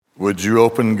Would you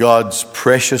open God's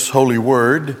precious holy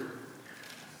word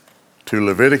to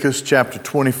Leviticus chapter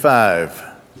 25?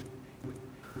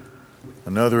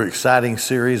 Another exciting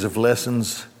series of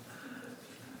lessons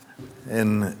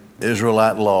in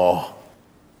Israelite law.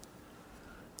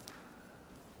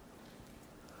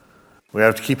 We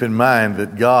have to keep in mind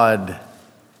that God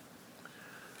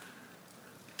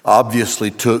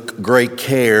obviously took great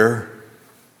care,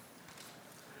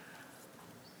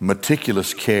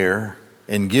 meticulous care,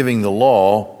 in giving the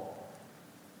law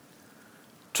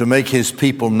to make his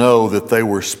people know that they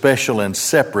were special and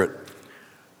separate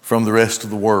from the rest of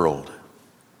the world.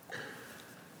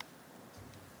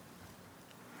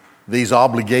 These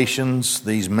obligations,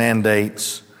 these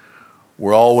mandates,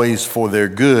 were always for their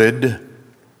good,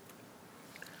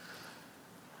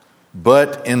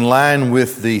 but in line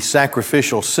with the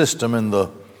sacrificial system and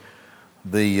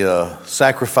the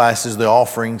sacrifices, the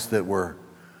offerings that were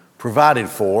provided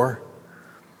for,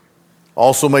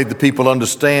 also made the people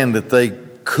understand that they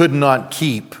could not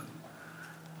keep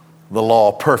the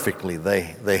law perfectly.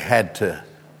 They had to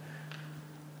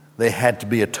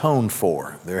be atoned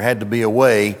for. There had to be a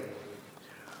way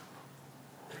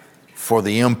for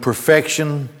the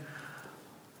imperfection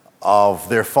of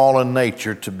their fallen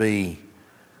nature to be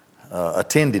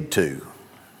attended to,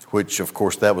 which of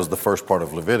course that was the first part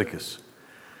of Leviticus.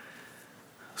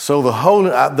 So the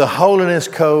holiness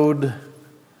code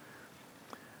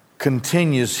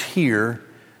continues here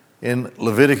in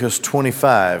Leviticus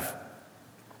 25.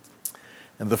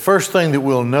 And the first thing that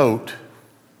we'll note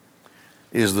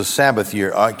is the Sabbath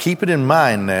year. Keep it in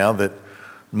mind now that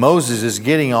Moses is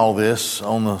getting all this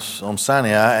on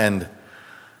Sinai, and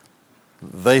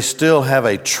they still have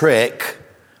a trek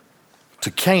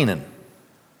to Canaan.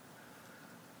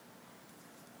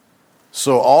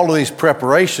 So all of these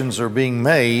preparations are being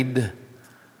made,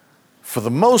 for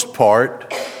the most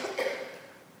part,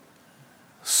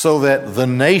 so that the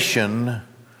nation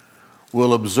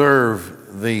will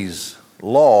observe these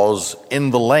laws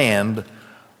in the land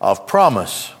of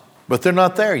promise. But they're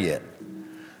not there yet.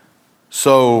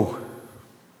 So,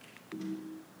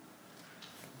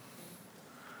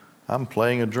 I'm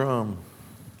playing a drum.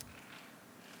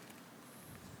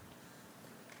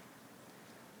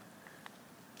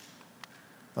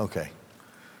 Okay,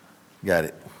 got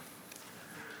it.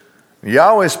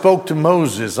 Yahweh spoke to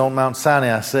Moses on Mount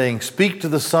Sinai, saying, "Speak to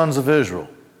the sons of Israel.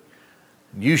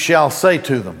 You shall say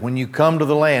to them, when you come to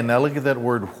the land," now look at that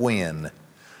word when.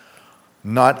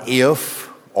 Not if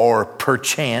or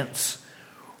perchance.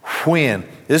 When.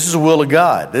 This is the will of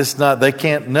God.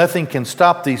 Nothing can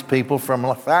stop these people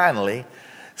from finally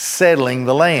settling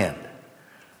the land.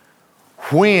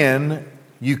 When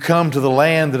you come to the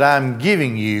land that I'm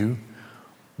giving you,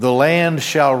 the land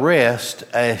shall rest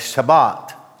a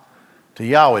Shabbat to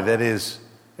Yahweh. That is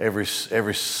every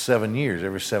 7 years,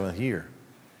 every seventh year.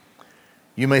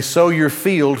 You may sow your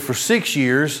field for 6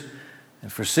 years, and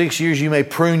for 6 years you may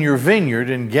prune your vineyard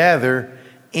and gather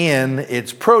in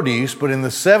its produce, but in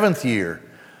the seventh year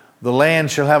the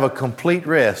land shall have a complete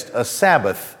rest, a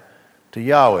Sabbath to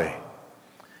Yahweh.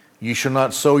 You shall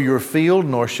not sow your field,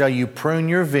 nor shall you prune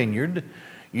your vineyard.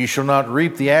 You shall not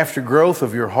reap the aftergrowth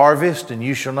of your harvest, and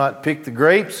you shall not pick the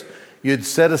grapes you had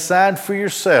set aside for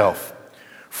yourself.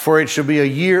 For it shall be a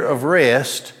year of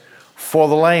rest for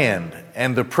the land,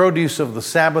 and the produce of the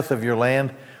Sabbath of your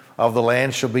land, of the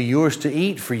land, shall be yours to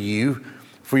eat for you,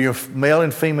 for your male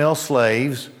and female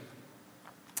slaves,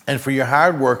 and for your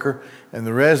hired worker, and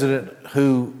the resident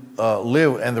who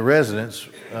residents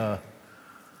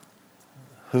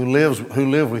who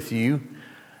live with you.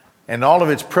 And all of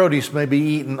its produce may be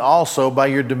eaten also by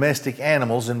your domestic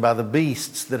animals and by the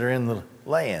beasts that are in the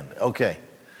land. Okay.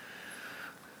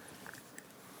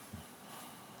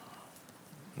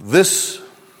 The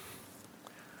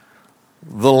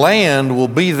land will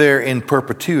be there in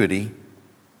perpetuity.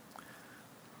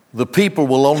 The people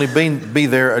will only be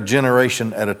there a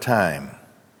generation at a time.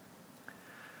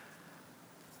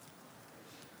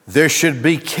 There should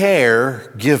be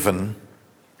care given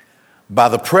by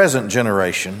the present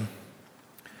generation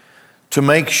to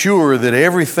make sure that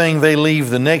everything they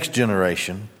leave the next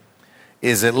generation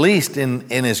is at least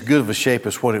in as good of a shape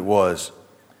as what it was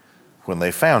when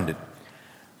they found it.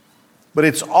 But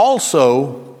it's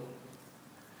also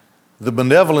the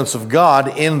benevolence of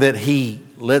God in that He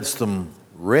lets them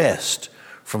rest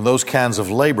from those kinds of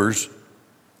labors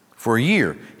for a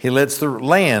year. He lets the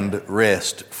land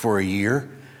rest for a year.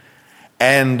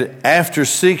 And after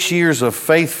 6 years of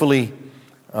faithfully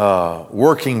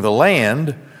working the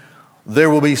land, there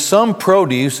will be some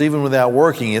produce, even without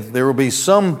working it, there will be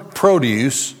some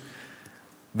produce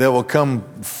that will come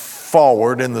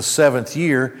forward in the seventh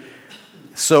year.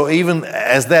 So even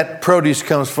as that produce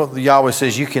comes from, Yahweh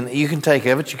says you can take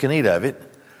of it, you can eat of it,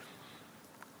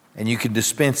 and you can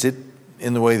dispense it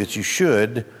in the way that you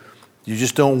should. You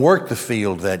just don't work the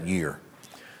field that year.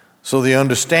 So the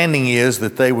understanding is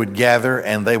that they would gather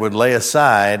and they would lay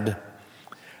aside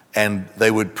and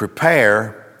they would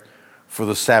prepare for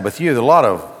the Sabbath year. There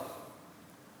are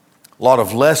a lot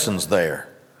of lessons there.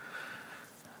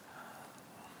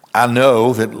 I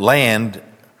know that land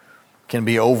can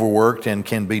be overworked and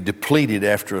can be depleted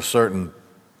after a certain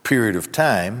period of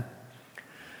time.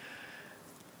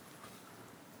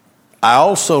 I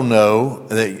also know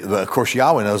that, of course,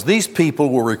 Yahweh knows, these people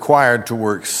were required to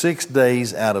work 6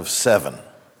 days out of 7.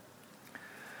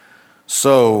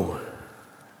 So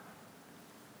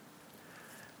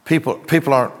people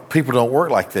don't work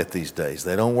like that these days.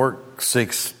 They don't work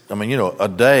a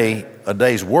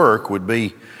day's work would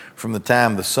be from the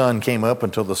time the sun came up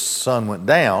until the sun went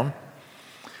down.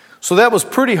 So that was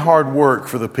pretty hard work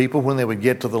for the people when they would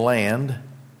get to the land.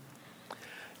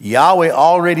 Yahweh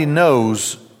already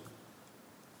knows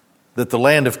that the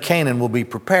land of Canaan will be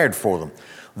prepared for them.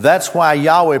 That's why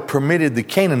Yahweh permitted the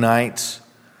Canaanites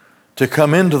to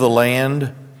come into the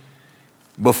land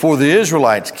before the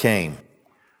Israelites came.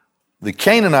 The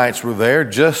Canaanites were there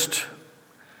just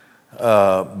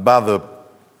by the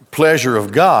pleasure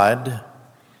of God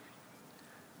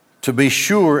to be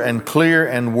sure and clear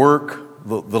and work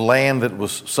the land that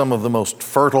was some of the most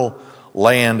fertile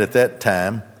land at that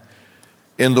time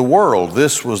in the world.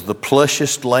 This was the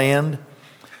plushest land.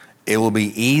 It will be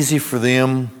easy for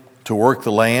them to work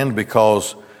the land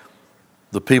because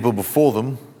the people before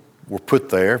them were put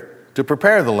there to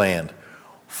prepare the land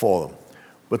for them.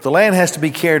 But the land has to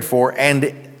be cared for,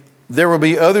 and there will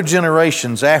be other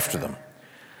generations after them.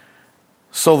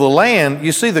 So the land,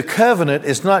 you see, the covenant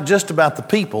is not just about the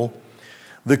people.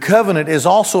 The covenant is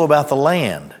also about the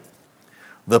land.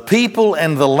 The people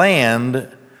and the land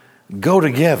go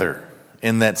together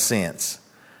in that sense.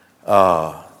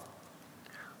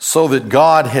 So that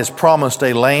God has promised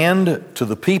a land to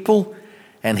the people,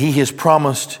 and He has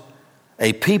promised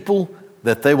a people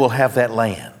that they will have that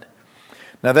land.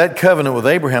 Now that covenant with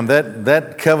Abraham,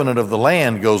 that covenant of the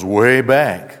land goes way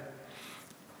back.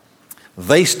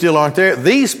 They still aren't there.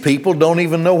 These people don't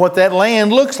even know what that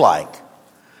land looks like.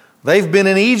 They've been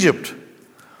in Egypt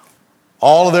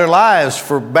all of their lives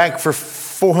for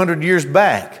 400 years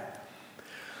back.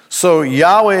 So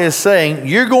Yahweh is saying,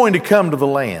 you're going to come to the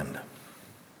land.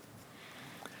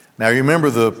 Now you remember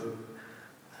the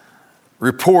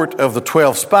report of the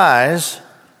 12 spies.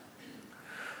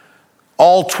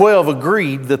 All 12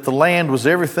 agreed that the land was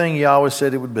everything Yahweh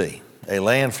said it would be. A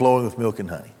land flowing with milk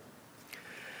and honey.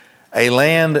 A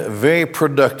land very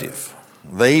productive.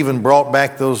 They even brought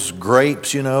back those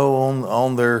grapes,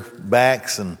 on their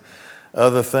backs and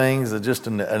other things. Just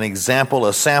an example,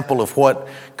 a sample of what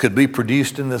could be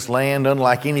produced in this land,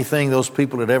 unlike anything those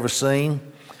people had ever seen.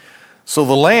 So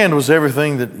the land was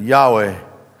everything that Yahweh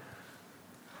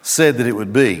said that it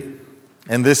would be.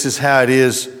 And this is how it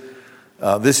is.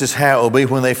 This is how it will be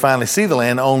when they finally see the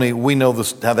land. Only we know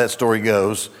how that story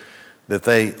goes, that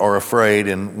they are afraid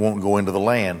and won't go into the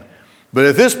land. But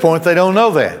at this point, they don't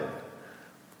know that.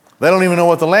 They don't even know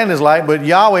what the land is like, but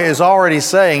Yahweh is already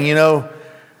saying,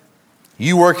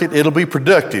 you work it, it'll be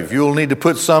productive. You'll need to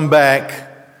put some back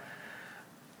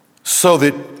so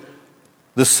that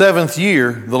the 7th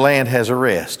year, the land has a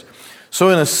rest. So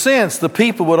in a sense, the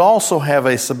people would also have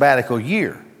a sabbatical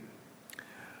year.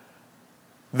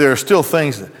 There are still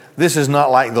things, this is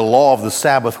not like the law of the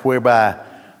Sabbath whereby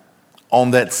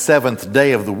on that 7th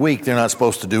day of the week they're not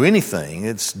supposed to do anything.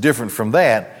 It's different from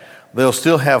that. They'll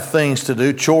still have things to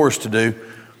do, chores to do,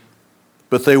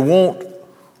 but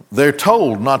they're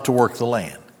told not to work the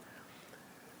land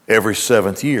every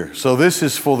 7th year. So this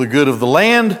is for the good of the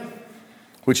land,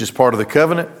 which is part of the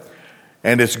covenant,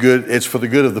 and it's for the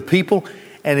good of the people,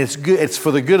 and it's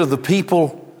for the good of the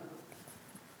people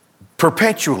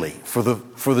perpetually, for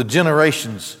the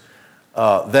generations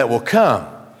that will come.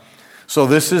 So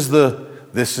this is the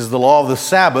law of the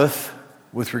Sabbath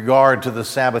with regard to the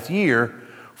Sabbath year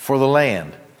for the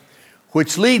land,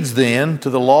 which leads then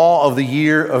to the law of the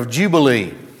year of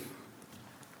Jubilee.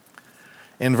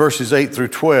 In verses 8 through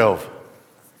 12,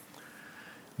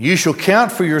 you shall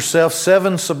count for yourself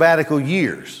 7 sabbatical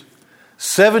years,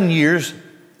 7 years,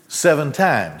 7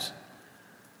 times.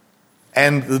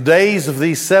 And the days of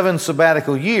these 7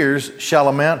 sabbatical years shall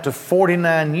amount to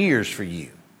 49 years for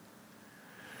you.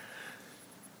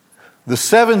 The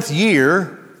 7th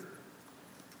year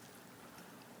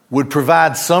would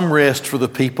provide some rest for the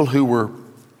people who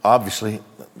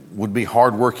would be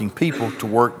hardworking people to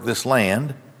work this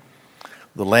land.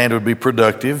 The land would be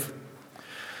productive.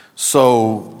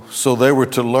 So they were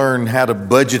to learn how to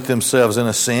budget themselves in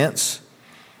a sense.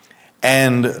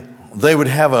 And they would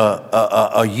have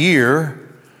a year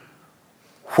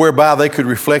whereby they could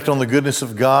reflect on the goodness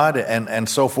of God and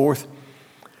so forth.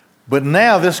 But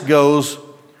now this goes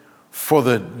for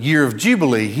the year of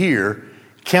Jubilee here.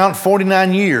 Count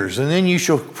 49 years, and then you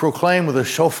shall proclaim with a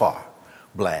shofar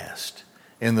blast.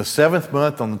 In the 7th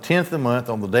month, on the 10th of the month,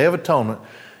 on the Day of Atonement,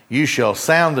 you shall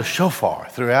sound the shofar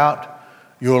throughout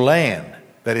your land.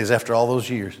 That is, after all those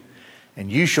years.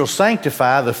 And you shall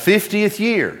sanctify the 50th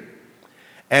year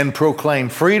and proclaim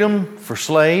freedom for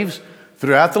slaves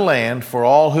throughout the land for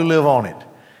all who live on it.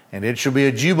 And it shall be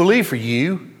a jubilee for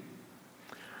you.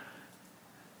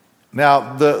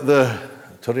 Now, that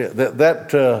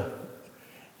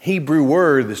Hebrew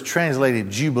word that's translated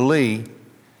jubilee,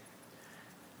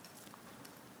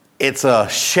 it's a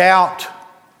shout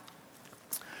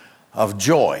of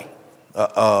joy,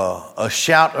 a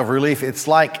shout of relief.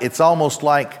 It's almost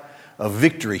like a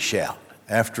victory shout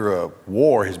after a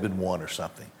war has been won or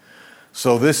something.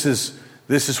 So this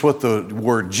is what the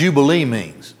word jubilee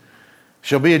means.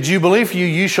 Shall be a jubilee for you.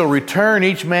 You shall return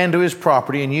each man to his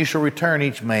property, and you shall return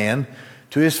each man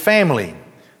to his family.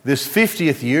 This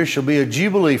 50th year shall be a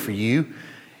jubilee for you.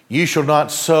 You shall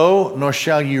not sow, nor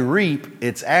shall you reap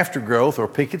its aftergrowth or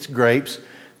pick its grapes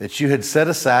that you had set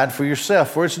aside for yourself,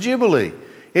 for its jubilee.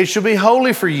 It shall be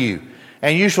holy for you,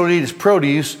 and you shall eat its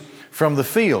produce from the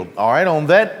field. All right, on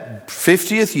that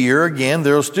 50th year, again,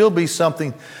 there will still be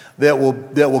something that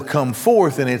will come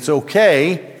forth, and it's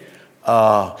okay,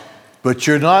 but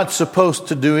you're not supposed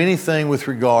to do anything with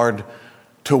regard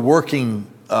to working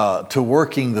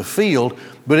the field.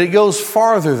 But it goes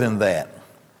farther than that.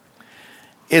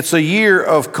 It's a year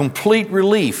of complete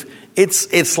relief.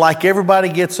 It's like everybody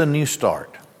gets a new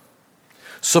start.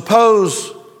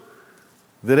 Suppose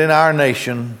that in our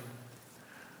nation,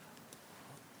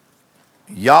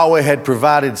 Yahweh had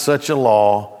provided such a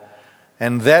law,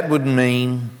 and that would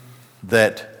mean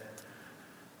that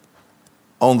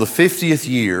on the 50th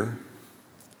year,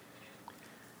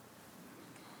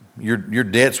 your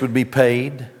debts would be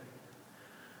paid.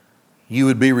 You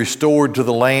would be restored to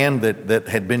the land that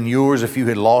had been yours if you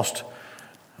had lost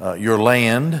your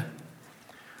land.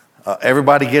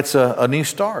 Everybody gets a new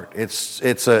start.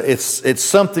 It's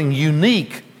something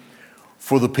unique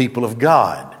for the people of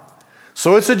God.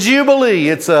 So it's a jubilee.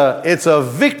 It's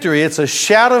a victory. It's a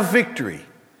shout of victory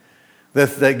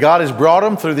that God has brought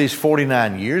them through these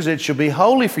 49 years. It shall be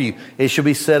holy for you. It shall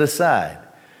be set aside.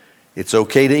 It's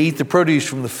okay to eat the produce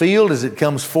from the field as it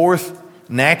comes forth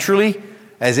naturally,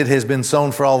 as it has been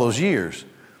sown for all those years.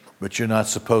 But you're not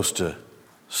supposed to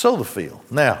sow the field.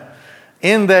 Now,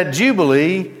 in that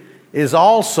jubilee is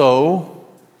also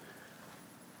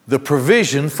the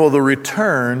provision for the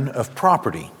return of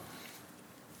property.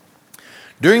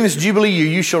 During this jubilee year,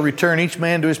 you shall return each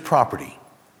man to his property.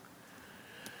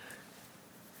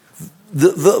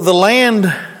 The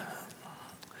land,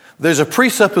 there's a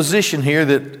presupposition here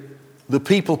that the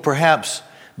people perhaps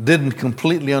didn't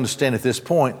completely understand at this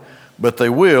point, but they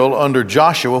will under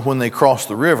Joshua when they cross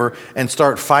the river and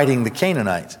start fighting the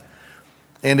Canaanites.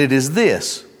 And it is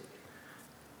this.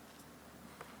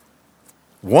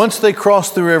 Once they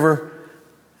cross the river,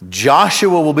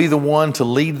 Joshua will be the one to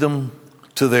lead them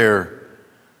to their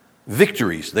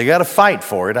victories. They got to fight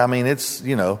for it. I mean, it's,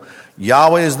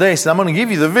 Yahweh is there. He said, I'm going to give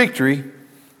you the victory,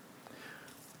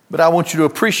 but I want you to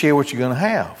appreciate what you're going to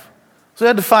have. So they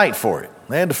had to fight for it.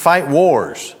 They had to fight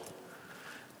wars.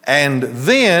 And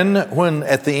then, when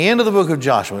at the end of the book of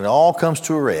Joshua, when it all comes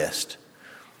to a rest,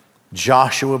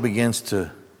 Joshua begins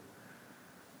to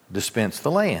dispense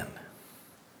the land.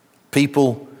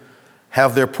 People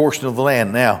have their portion of the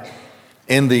land. Now,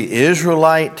 in the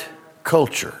Israelite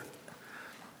culture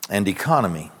and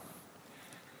economy,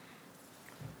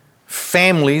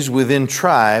 families within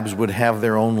tribes would have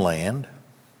their own land.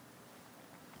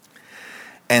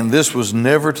 And this was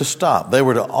never to stop. They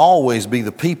were to always be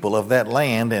the people of that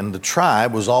land, and the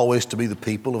tribe was always to be the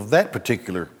people of that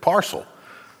particular parcel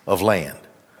of land.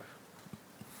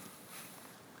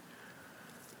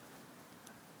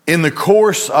 In the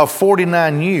course of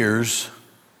 49 years,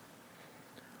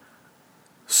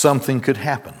 something could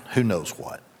happen. Who knows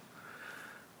what?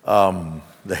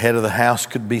 The head of the house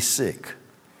could be sick.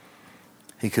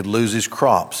 He could lose his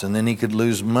crops, and then he could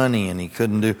lose money, and he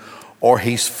couldn't do... Or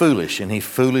he's foolish, and he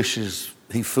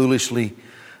foolishly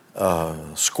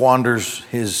squanders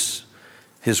his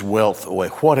wealth away.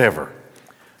 Whatever.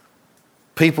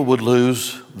 People would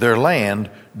lose their land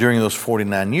during those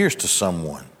 49 years to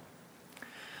someone.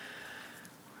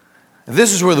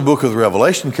 This is where the book of the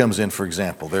Revelation comes in, for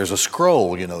example. There's a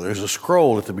scroll, there's a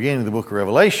scroll at the beginning of the book of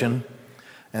Revelation,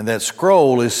 and that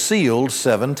scroll is sealed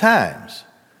 7 times.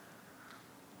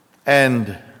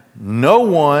 And no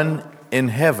one in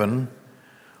heaven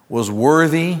was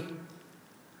worthy,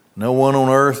 no one on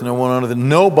earth, no one under the,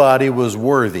 nobody was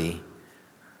worthy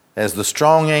as the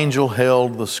strong angel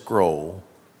held the scroll,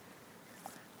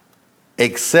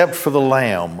 except for the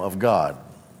Lamb of God,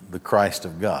 the Christ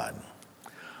of God.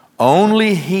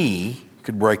 Only he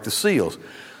could break the seals.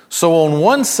 So on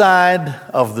one side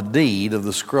of the deed of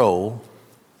the scroll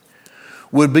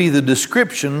would be the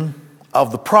description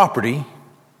of the property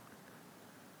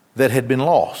that had been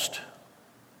lost,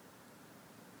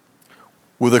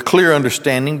 with a clear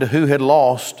understanding to who had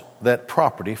lost that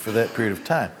property for that period of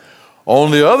time. On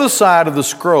the other side of the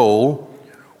scroll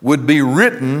would be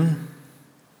written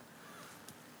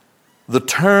the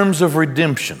terms of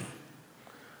redemption.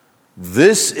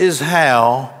 This is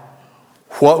how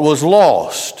what was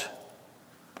lost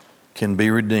can be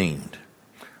redeemed.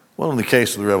 Well, in the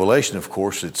case of the Revelation, of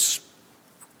course, it's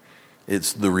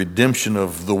the redemption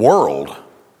of the world.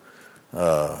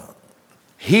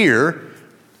 Here,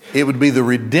 it would be the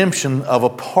redemption of a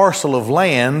parcel of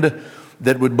land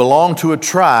that would belong to a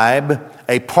tribe,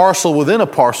 a parcel within a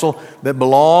parcel that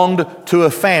belonged to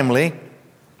a family,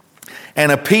 and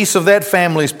a piece of that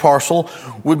family's parcel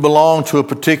would belong to a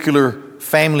particular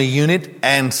family unit,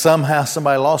 and somehow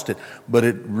somebody lost it. But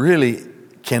it really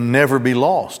can never be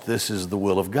lost. This is the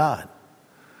will of God.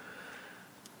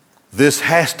 This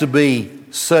has to be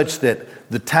such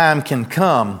that the time can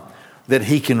come that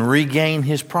he can regain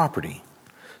his property.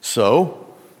 So,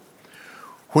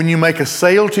 when you make a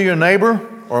sale to your neighbor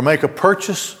or make a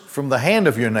purchase from the hand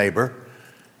of your neighbor,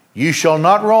 you shall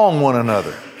not wrong one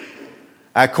another.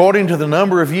 According to the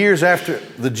number of years after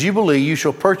the Jubilee, you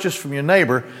shall purchase from your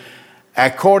neighbor.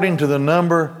 According to the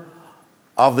number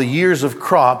of the years of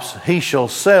crops, he shall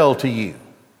sell to you.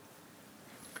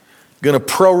 Going to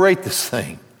prorate this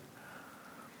thing.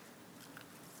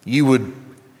 You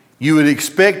would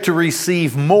expect to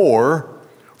receive more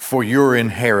for your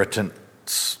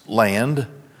inheritance land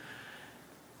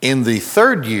in the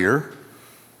 3rd year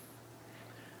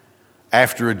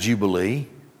after a Jubilee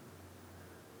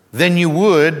than you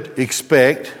would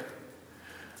expect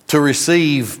to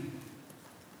receive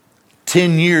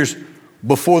 10 years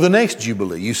before the next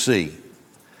Jubilee. You see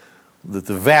that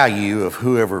the value of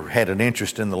whoever had an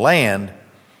interest in the land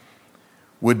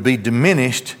would be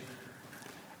diminished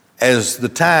as the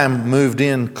time moved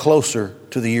in closer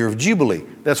to the year of Jubilee.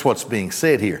 That's what's being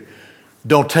said here.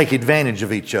 Don't take advantage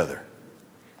of each other.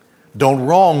 Don't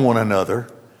wrong one another.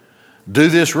 Do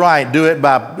this right. Do it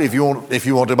by, if you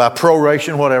want to, by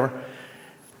proration, whatever.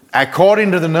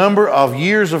 According to the number of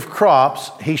years of crops,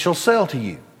 he shall sell to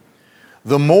you.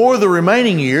 The more the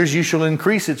remaining years, you shall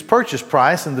increase its purchase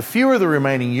price, and the fewer the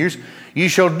remaining years, you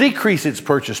shall decrease its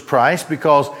purchase price,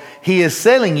 because he is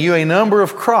selling you a number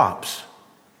of crops.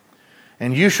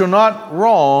 And you shall not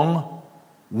wrong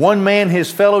one man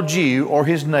his fellow Jew or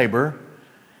his neighbor,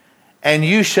 and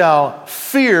you shall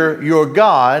fear your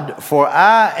God, for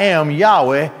I am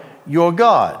Yahweh your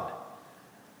God.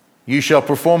 You shall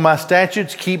perform my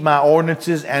statutes, keep my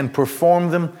ordinances, and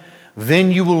perform them.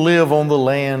 Then you will live on the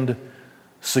land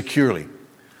securely.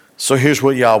 So here's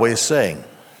what Yahweh is saying.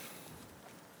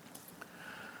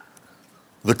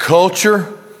 The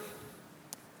culture,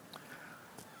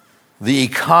 the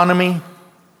economy,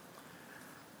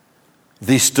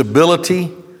 the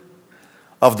stability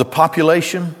of the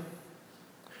population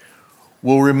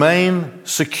will remain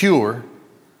secure,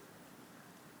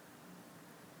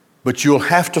 but you'll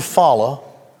have to follow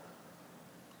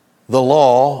the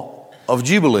law of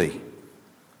Jubilee.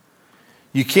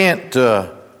 You can't,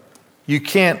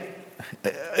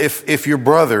 if your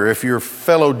brother, if your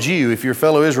fellow Jew, if your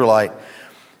fellow Israelite,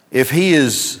 if he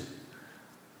is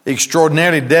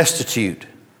extraordinarily destitute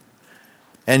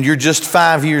and you're just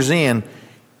 5 years in,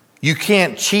 you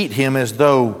can't cheat him as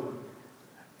though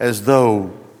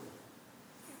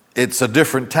it's a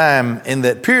different time in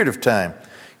that period of time.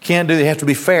 Can't do that. You have to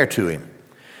be fair to him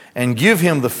and give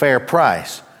him the fair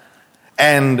price.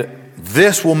 And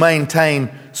this will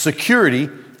maintain security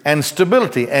and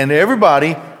stability. And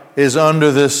everybody is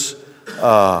under this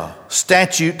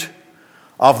statute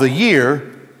of the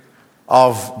year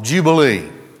of Jubilee.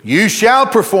 You shall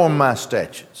perform my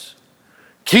statutes,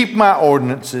 keep my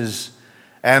ordinances,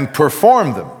 and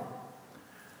perform them.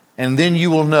 And then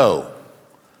you will know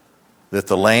that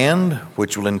the land,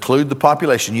 which will include the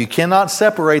population, you cannot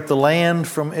separate the land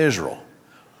from Israel,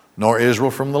 nor Israel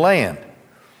from the land.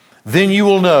 Then you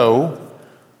will know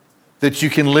that you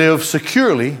can live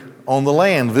securely on the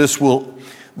land. This will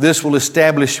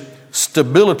establish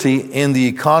stability in the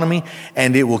economy,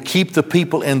 and it will keep the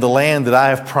people in the land that I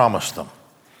have promised them.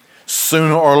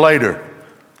 Sooner or later,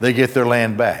 they get their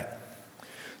land back.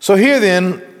 So here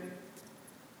then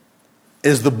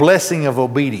is the blessing of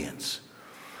obedience.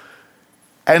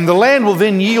 And the land will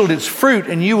then yield its fruit,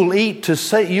 and you'll eat to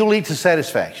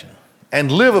satisfaction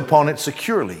and live upon it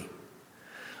securely.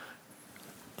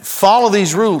 Follow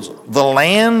these rules. The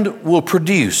land will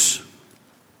produce.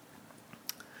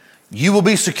 You will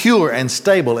be secure and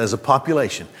stable as a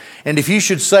population. And if you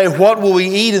should say, what will we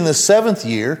eat in the 7th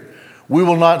year? We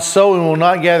will not sow and will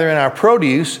not gather in our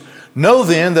produce. Know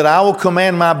then that I will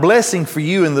command my blessing for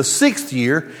you in the 6th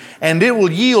year, and it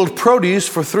will yield produce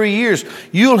for 3 years.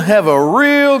 You'll have a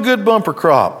real good bumper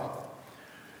crop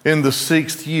in the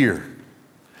 6th year.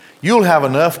 You'll have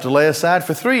enough to lay aside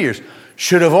for 3 years.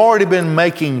 Should have already been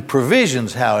making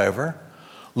provisions, however,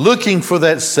 looking for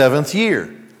that 7th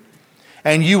year.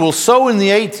 And you will sow in the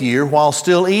 8th year while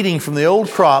still eating from the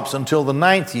old crops until the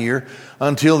 9th year,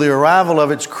 until the arrival of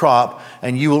its crop,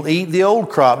 and you will eat the old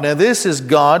crop. Now this is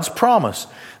God's promise.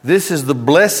 This is the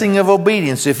blessing of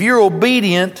obedience. If you're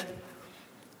obedient,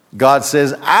 God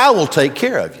says, I will take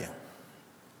care of you.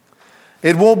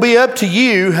 It won't be up to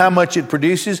you how much it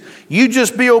produces. You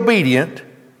just be obedient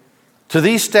to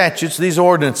these statutes, these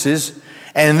ordinances,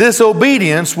 and this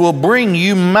obedience will bring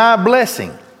you my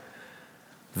blessing.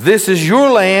 This is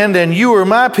your land, and you are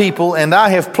my people, and I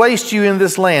have placed you in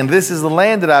this land. This is the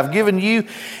land that I've given you,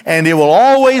 and it will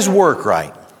always work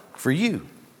right for you.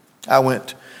 I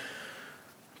went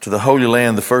to the Holy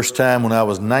Land the first time when I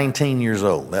was 19 years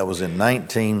old. That was in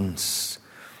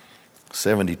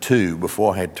 1972,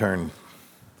 before I had turned,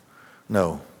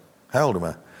 how old am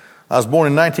I? I was born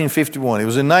in 1951. It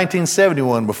was in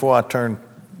 1971 before I turned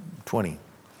 20,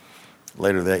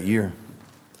 later that year.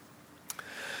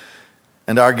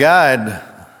 And our guides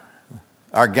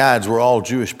were all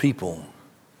Jewish people.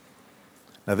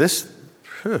 Now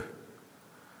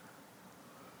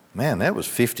that was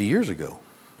 50 years ago,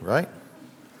 right?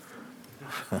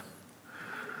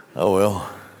 Oh well.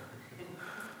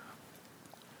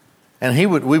 And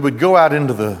we would go out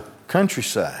into the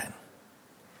countryside,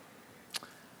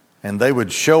 and they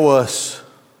would show us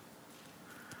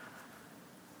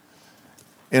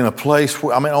in a place,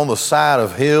 on the sides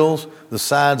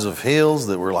of hills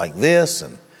that were like this,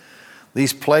 and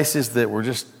these places that were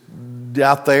just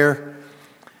out there,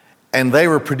 and they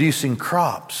were producing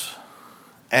crops,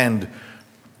 and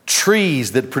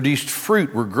trees that produced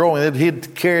fruit were growing.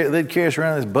 They'd carry us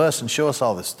around this bus and show us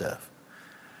all this stuff.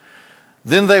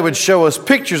 Then they would show us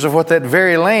pictures of what that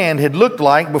very land had looked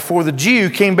like before the Jew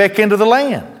came back into the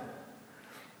land.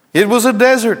 It was a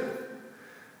desert.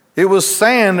 It was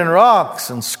sand and rocks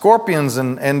and scorpions,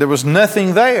 and there was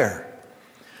nothing there.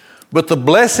 But the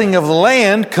blessing of the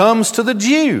land comes to the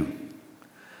Jew.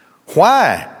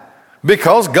 Why?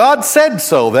 Because God said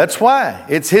so. That's why.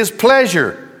 It's His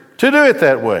pleasure to do it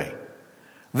that way.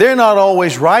 They're not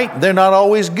always right. They're not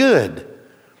always good.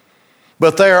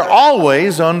 But they are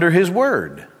always under His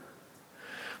word.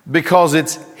 Because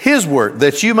it's His word,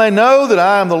 that you may know that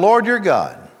I am the Lord your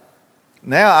God.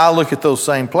 Now I look at those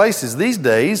same places these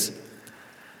days,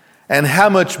 and how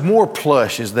much more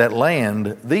plush is that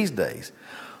land these days?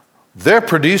 They're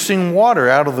producing water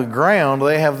out of the ground.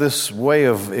 They have this way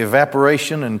of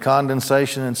evaporation and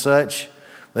condensation and such.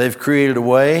 They've created a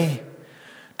way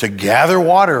to gather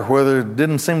water where there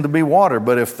didn't seem to be water.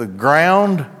 But if the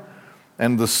ground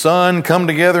and the sun come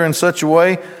together in such a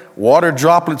way, water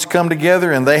droplets come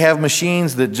together, and they have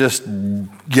machines that just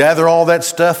gather all that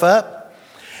stuff up.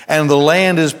 And the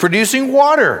land is producing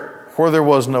water where there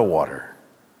was no water.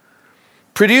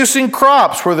 Producing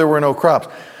crops where there were no crops.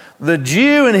 The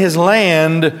Jew and his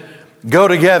land go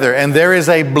together, and there is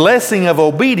a blessing of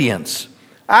obedience.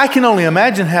 I can only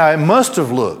imagine how it must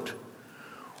have looked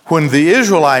when the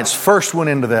Israelites first went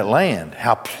into that land.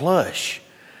 How plush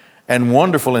and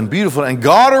wonderful and beautiful. And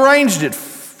God arranged it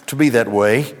to be that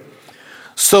way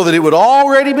so that it would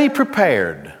already be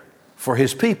prepared for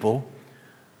His people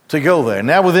to go there.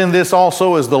 Now within this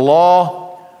also is the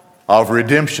law of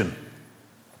redemption.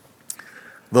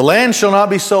 The land shall not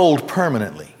be sold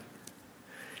permanently.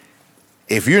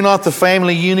 If you're not the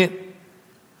family unit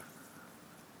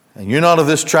and you're not of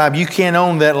this tribe, you can't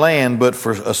own that land but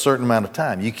for a certain amount of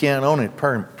time. You can't own it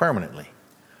permanently.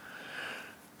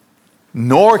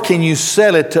 Nor can you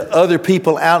sell it to other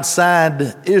people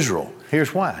outside Israel.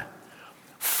 Here's why.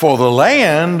 For the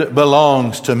land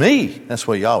belongs to me. That's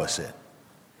what Yahweh said.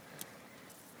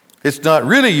 It's not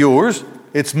really yours,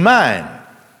 it's mine.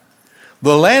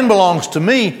 The land belongs to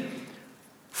me.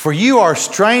 For you are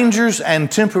strangers and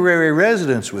temporary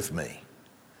residents with me.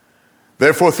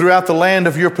 Therefore, throughout the land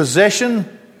of your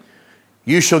possession,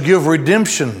 you shall give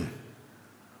redemption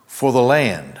for the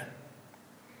land.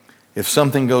 If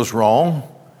something goes wrong,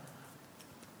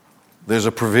 there's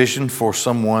a provision for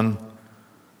someone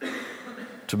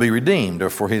to be redeemed, or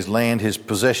for his land, his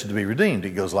possession to be redeemed.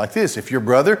 It goes like this. If your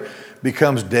brother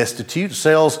becomes destitute,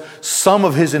 sells some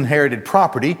of his inherited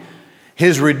property,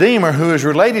 his redeemer who is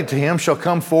related to him shall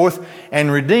come forth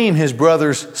and redeem his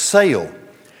brother's sale.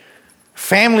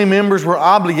 Family members were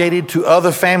obligated to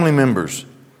other family members.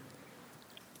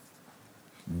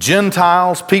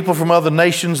 Gentiles, people from other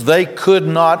nations, they could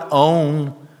not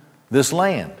own this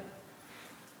land.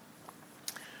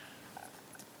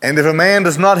 And if a man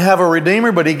does not have a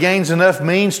redeemer, but he gains enough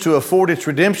means to afford its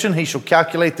redemption, he shall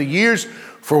calculate the years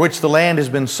for which the land has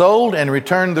been sold and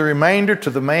return the remainder to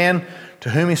the man to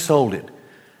whom he sold it.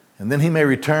 And then he may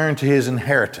return to his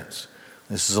inheritance.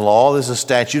 This is a law, this is a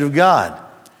statute of God.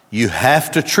 You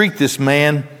have to treat this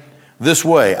man this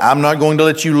way. I'm not going to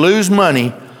let you lose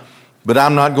money, but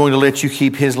I'm not going to let you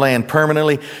keep his land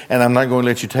permanently, and I'm not going to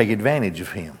let you take advantage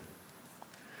of him.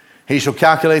 He shall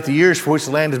calculate the years for which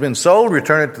the land has been sold,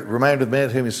 return it to the remainder of the man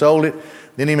to whom he sold it,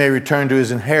 then he may return to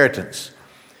his inheritance.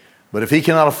 But if he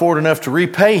cannot afford enough to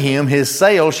repay him, his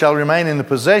sale shall remain in the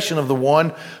possession of the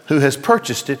one who has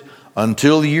purchased it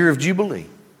until the year of Jubilee.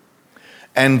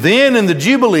 And then in the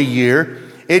Jubilee year,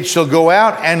 it shall go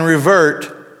out and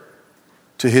revert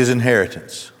to his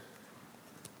inheritance.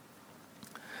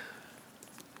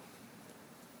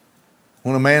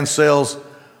 When a man sells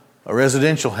a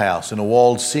residential house in a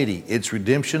walled city, its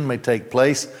redemption may take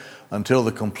place until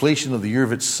the completion of the year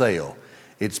of its sale.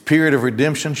 Its period of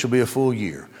redemption shall be a full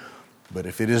year. But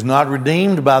if it is not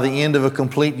redeemed by the end of a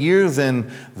complete year,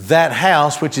 then that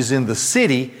house which is in the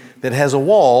city that has a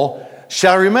wall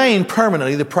shall remain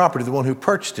permanently the property of the one who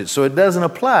purchased it. So it doesn't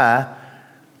apply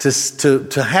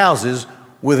to houses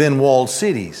within walled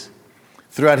cities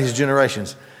throughout his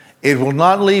generations. It will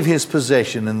not leave his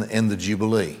possession in the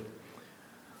Jubilee.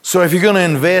 So if you're going to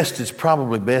invest, it's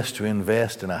probably best to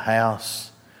invest in a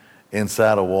house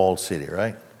inside a walled city,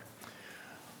 right?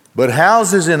 But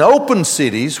houses in open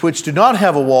cities, which do not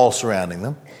have a wall surrounding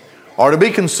them, are to be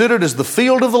considered as the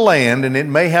field of the land, and it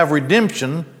may have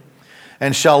redemption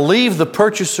and shall leave the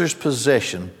purchaser's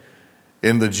possession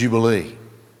in the Jubilee.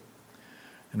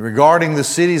 And regarding the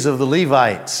cities of the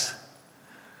Levites,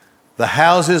 the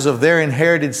houses of their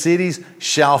inherited cities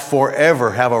shall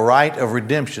forever have a right of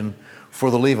redemption for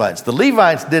the Levites. The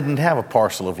Levites didn't have a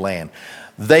parcel of land.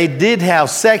 They did have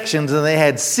sections, and they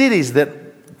had cities that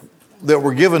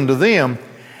were given to them.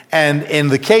 And in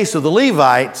the case of the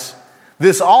Levites,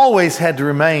 this always had to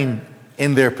remain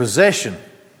in their possession.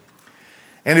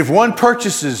 And if one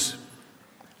purchases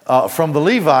from the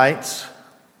Levites,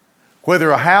 whether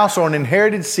a house or an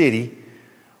inherited city,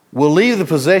 will leave the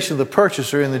possession of the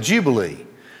purchaser in the Jubilee,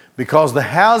 because the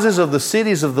houses of the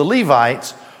cities of the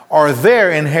Levites are their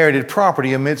inherited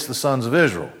property amidst the sons of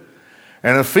Israel.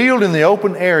 And a field in the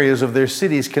open areas of their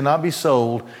cities cannot be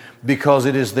sold, because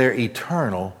it is their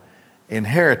eternal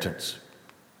inheritance.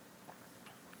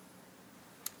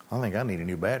 I think I need a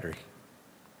new battery.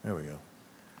 There we go.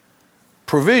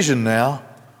 Provision now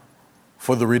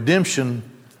for the redemption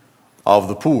of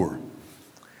the poor.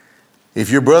 If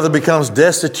your brother becomes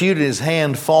destitute and his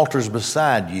hand falters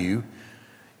beside you,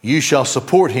 you shall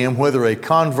support him, whether a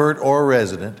convert or a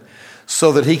resident,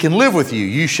 so that he can live with you.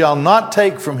 You shall not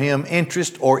take from him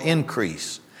interest or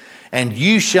increase, and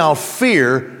you shall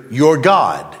fear your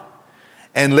God,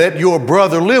 and let your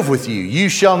brother live with you. You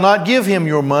shall not give him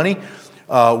your money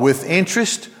with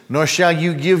interest, nor shall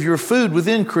you give your food with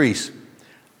increase.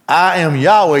 I am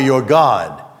Yahweh your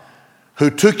God, who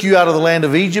took you out of the land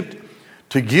of Egypt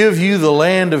to give you the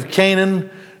land of Canaan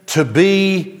to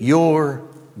be your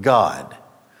God.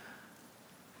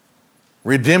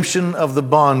 Redemption of the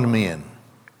bondmen.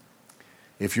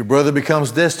 If your brother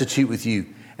becomes destitute with you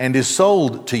and is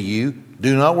sold to you,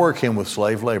 do not work him with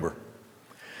slave labor.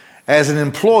 As an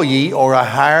employee or a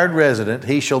hired resident,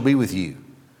 he shall be with you.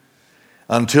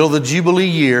 Until the Jubilee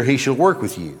year, he shall work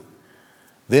with you.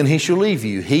 Then he shall leave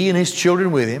you, he and his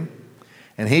children with him,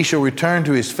 and he shall return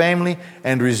to his family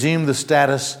and resume the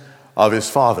status of his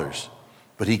fathers.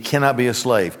 But he cannot be a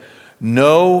slave.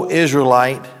 No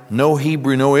Israelite, no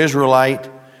Hebrew, no Israelite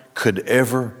could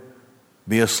ever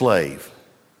be a slave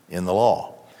in the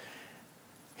law.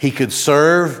 He could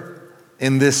serve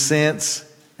in this sense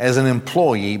as an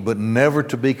employee, but never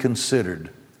to be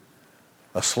considered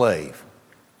a slave.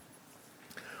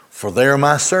 For they are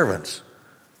my servants,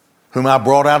 whom I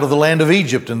brought out of the land of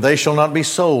Egypt, and they shall not be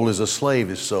sold as a slave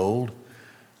is sold.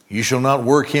 You shall not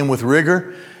work him with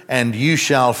rigor, and you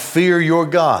shall fear your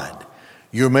God.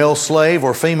 Your male slave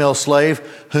or female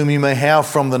slave, whom you may have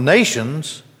from the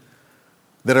nations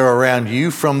that are around you,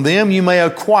 from them you may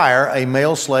acquire a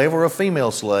male slave or a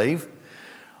female slave,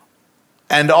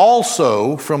 and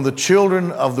also from the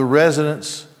children of the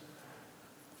residents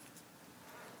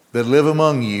that live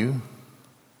among you.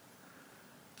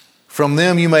 From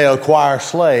them you may acquire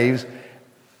slaves,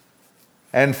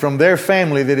 and from their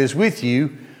family that is with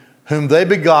you, whom they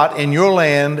begot in your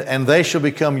land, and they shall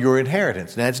become your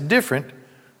inheritance. Now it's different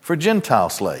for Gentile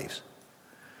slaves.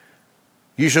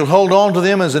 You shall hold on to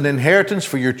them as an inheritance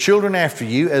for your children after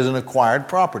you, as an acquired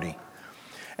property,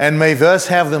 and may thus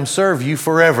have them serve you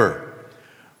forever.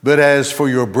 But as for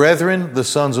your brethren, the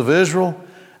sons of Israel,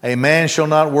 a man shall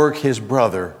not work his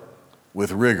brother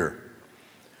with rigor.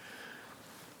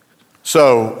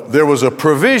 So there was a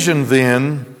provision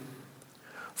then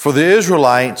for the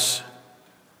Israelites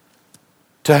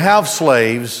to have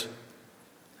slaves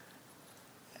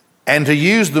and to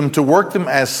use them, to work them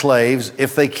as slaves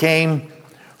if they came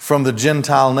from the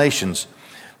Gentile nations.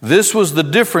 This was the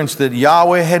difference that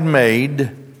Yahweh had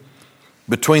made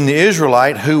between the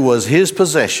Israelite, who was his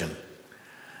possession,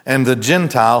 and the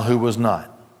Gentile, who was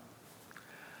not.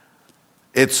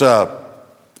 It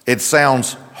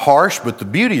sounds harsh, but the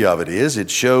beauty of it is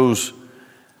it shows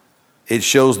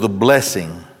the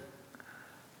blessing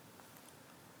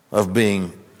of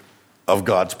being of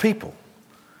God's people.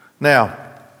 Now,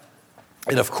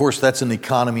 and of course, that's an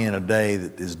economy in a day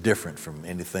that is different from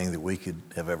anything that we could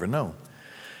have ever known.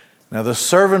 Now, the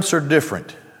servants are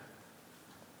different.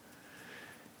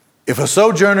 If a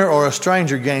sojourner or a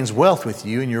stranger gains wealth with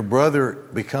you, and your brother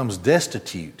becomes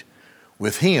destitute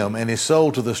with him and is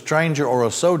sold to the stranger or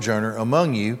a sojourner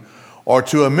among you, or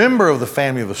to a member of the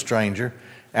family of a stranger,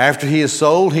 after he is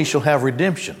sold, he shall have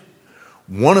redemption.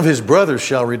 One of his brothers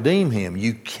shall redeem him.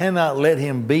 You cannot let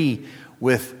him be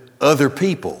with other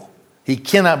people. He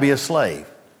cannot be a slave.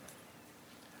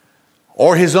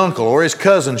 Or his uncle or his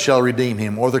cousin shall redeem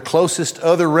him, or the closest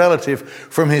other relative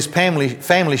from his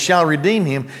family shall redeem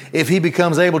him. If he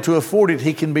becomes able to afford it,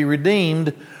 he can be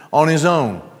redeemed on his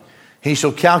own. He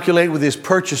shall calculate with his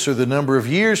purchaser the number of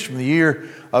years from the year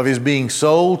of his being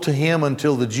sold to him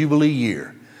until the Jubilee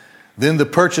year. Then the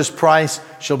purchase price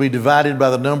shall be divided by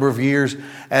the number of years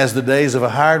as the days of a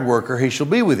hired worker he shall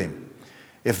be with him.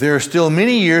 If there are still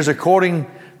many years, according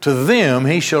to them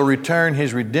he shall return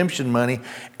his redemption money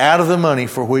out of the money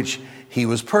for which he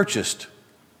was purchased.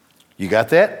 You got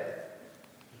that?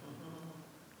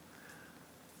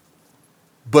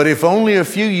 But if only a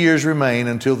few years remain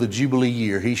until the Jubilee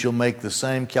year, he shall make the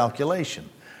same calculation.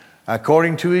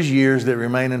 According to his years that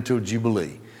remain until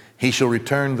Jubilee, he shall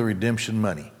return the redemption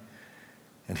money.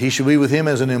 And he shall be with him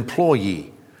as an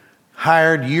employee,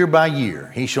 hired year by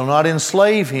year. He shall not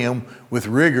enslave him with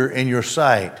rigor in your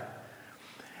sight.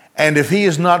 And if he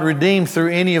is not redeemed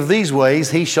through any of these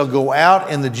ways, he shall go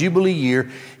out in the Jubilee year,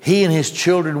 he and his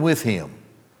children with him.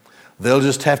 They'll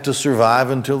just have to survive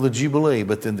until the Jubilee,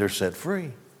 but then they're set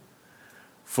free.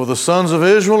 For the sons of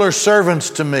Israel are servants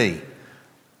to me.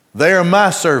 They are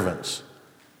my servants,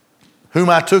 whom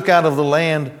I took out of the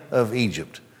land of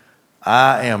Egypt.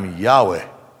 I am Yahweh,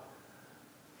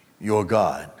 your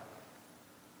God.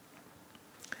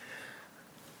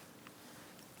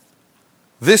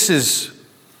 This is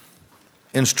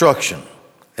instruction,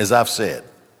 as I've said,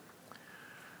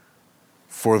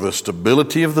 for the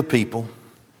stability of the people,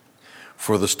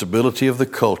 for the stability of the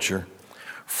culture,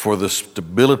 for the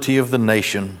stability of the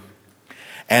nation,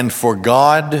 and for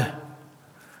God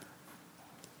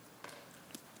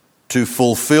to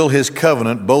fulfill his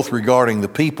covenant both regarding the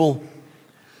people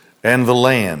and the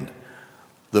land.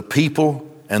 The people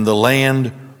and the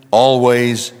land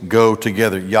always go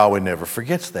together. Yahweh never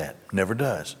forgets that, never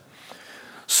does.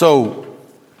 So,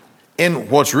 in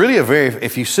what's really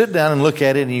if you sit down and look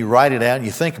at it and you write it out and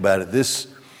you think about it, this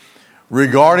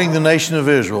regarding the nation of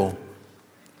Israel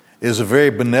is a very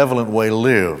benevolent way to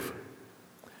live.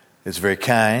 It's very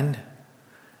kind.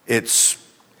 It's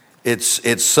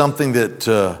something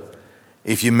that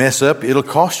if you mess up, it'll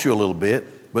cost you a little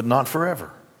bit, but not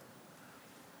forever.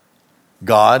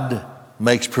 God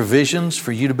makes provisions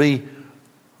for you to be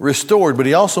restored, but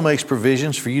he also makes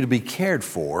provisions for you to be cared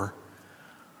for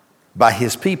by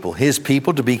his people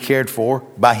to be cared for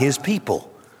by his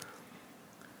people,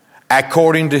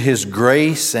 according to his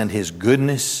grace and his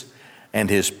goodness and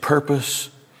his purpose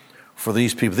for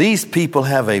these people. These people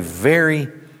have a very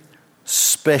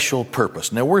special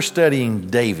purpose. Now, we're studying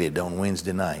David on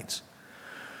Wednesday nights.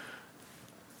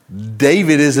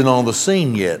 David isn't on the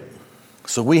scene yet,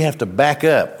 so we have to back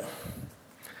up.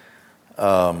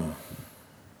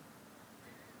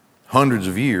 hundreds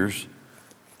of years.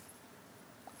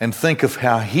 And think of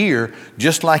how here,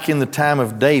 just like in the time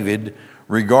of David,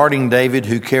 regarding David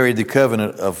who carried the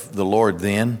covenant of the Lord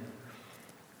then,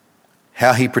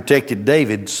 how he protected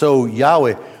David, so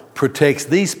Yahweh protects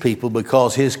these people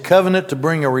because his covenant to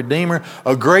bring a redeemer,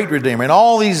 a great redeemer, and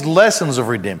all these lessons of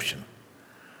redemption.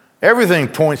 Everything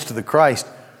points to the Christ.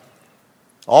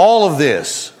 All of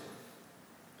this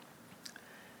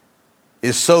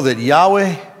is so that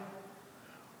Yahweh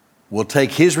will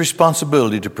take his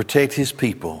responsibility to protect his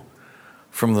people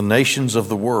from the nations of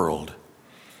the world,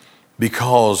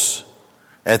 because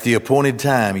at the appointed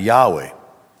time, Yahweh,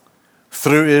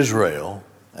 through Israel,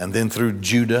 and then through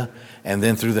Judah, and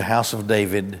then through the house of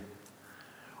David,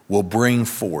 will bring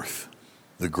forth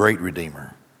the great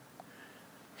Redeemer,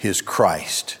 his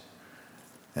Christ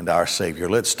and our Savior.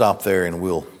 Let's stop there and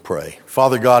we'll pray.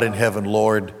 Father God in heaven,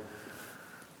 Lord,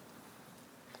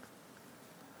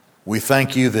 we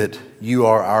thank you that you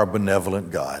are our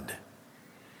benevolent God,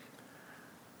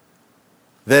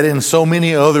 that in so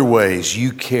many other ways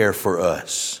you care for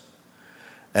us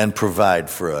and provide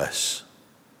for us.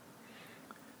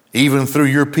 Even through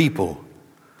your people,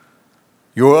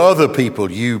 your other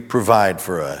people, you provide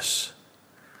for us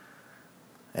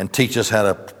and teach us how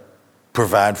to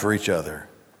provide for each other.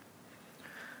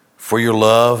 For your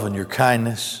love and your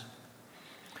kindness,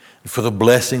 and for the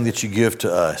blessing that you give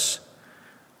to us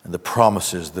and the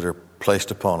promises that are placed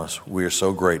upon us. We are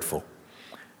so grateful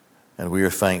and we are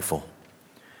thankful.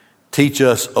 Teach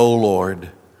us, O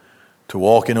Lord, to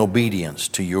walk in obedience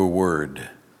to your word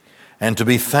and to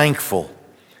be thankful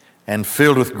and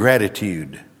filled with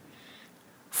gratitude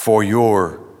for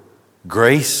your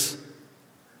grace,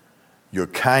 your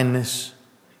kindness,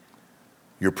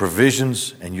 your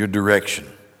provisions, and your direction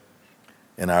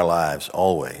in our lives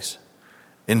always.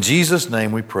 In Jesus'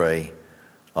 name we pray.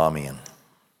 Amen.